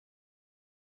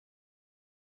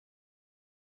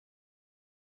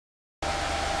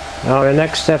Now the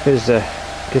next step is to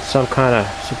get some kind of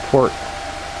support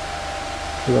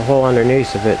to the hole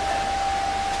underneath of it.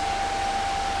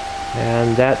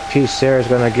 And that piece there is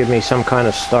going to give me some kind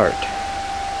of start.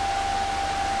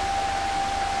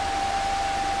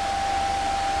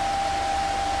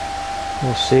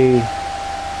 We'll see.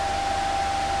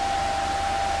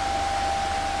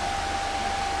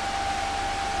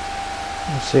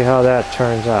 We'll see how that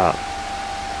turns out.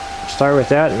 Start with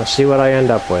that and we'll see what I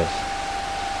end up with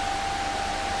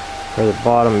for the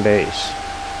bottom base.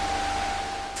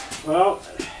 Well,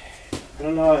 I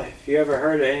don't know if you ever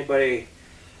heard of anybody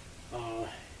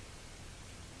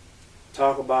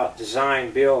talk about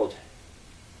design build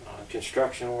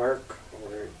construction work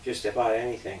or just about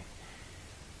anything.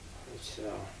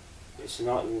 It's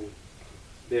nothing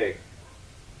big.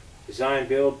 Design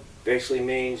build basically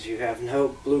means you have no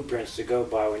blueprints to go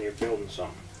by when you're building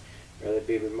something. Whether it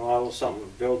be remodel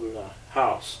something, building a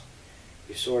house.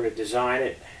 You sort of design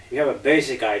it. You have a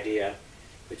basic idea,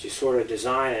 but you sort of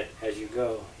design it as you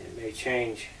go. It may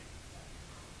change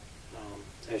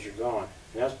as you're going.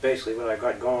 And that's basically what I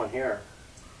got going here.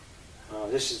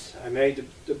 I made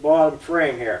the bottom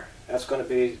frame here. That's going to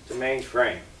be the main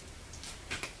frame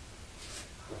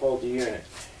to hold the unit.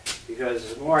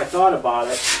 Because the more I thought about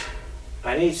it,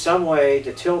 I need some way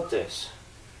to tilt this.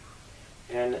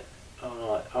 And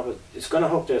it's going to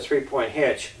hook to a 3-point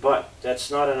hitch, but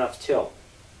that's not enough tilt.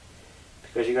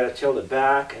 Because you got to tilt it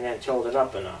back and then tilt it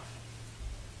up enough.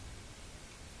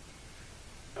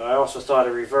 I also thought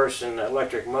of reversing the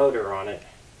electric motor on it,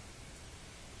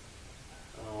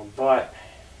 but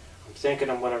I'm thinking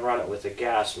I'm going to run it with a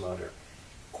gas motor.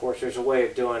 Of course, there's a way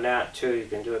of doing that too. You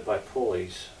can do it by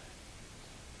pulleys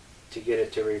to get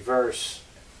it to reverse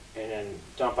and then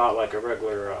dump out like a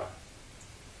regular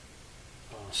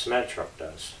cement truck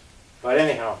does. But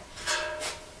anyhow,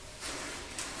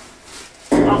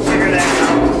 I'll figure that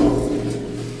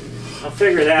out. I'll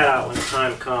figure that out when the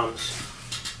time comes.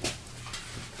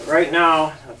 But right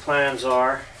now, the plans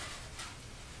are,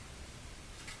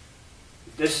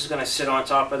 this is going to sit on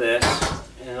top of this,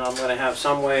 and I'm going to have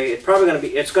some way, it's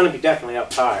going to be definitely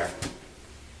up higher.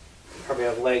 Probably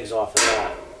have legs off of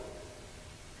that.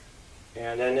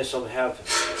 And then this will have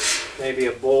maybe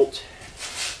a bolt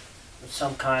with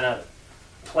some kind of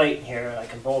plate in here I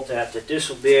can bolt that this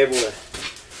will be able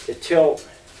to tilt.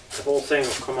 The whole thing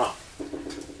will come up.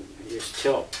 You just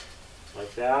tilt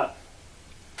like that.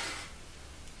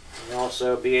 And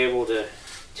also be able to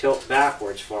tilt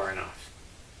backwards far enough.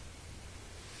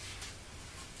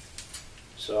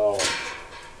 So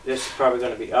this is probably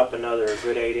going to be up another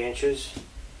good 8 inches.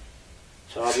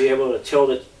 So I'll be able to tilt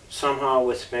it somehow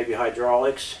with maybe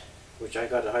hydraulics, which I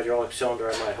got a hydraulic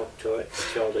cylinder I might hook to it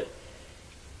to tilt it,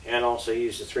 and also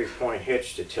use the 3-point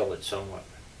hitch to tilt it somewhat.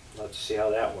 Let's see how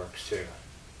that works too.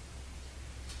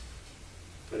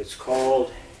 But it's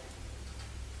called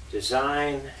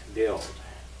Design Build.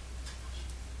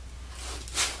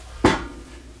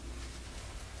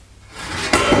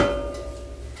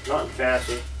 Nothing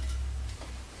fancy,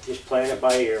 just playing it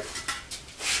by ear.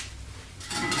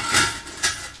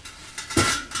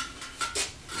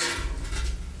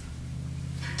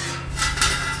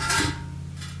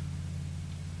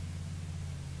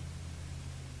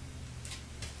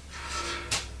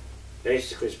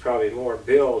 Basically, it's probably more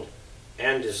build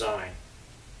and design,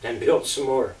 then build some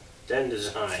more, then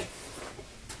design.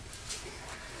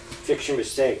 Fix your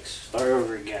mistakes, start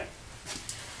over again.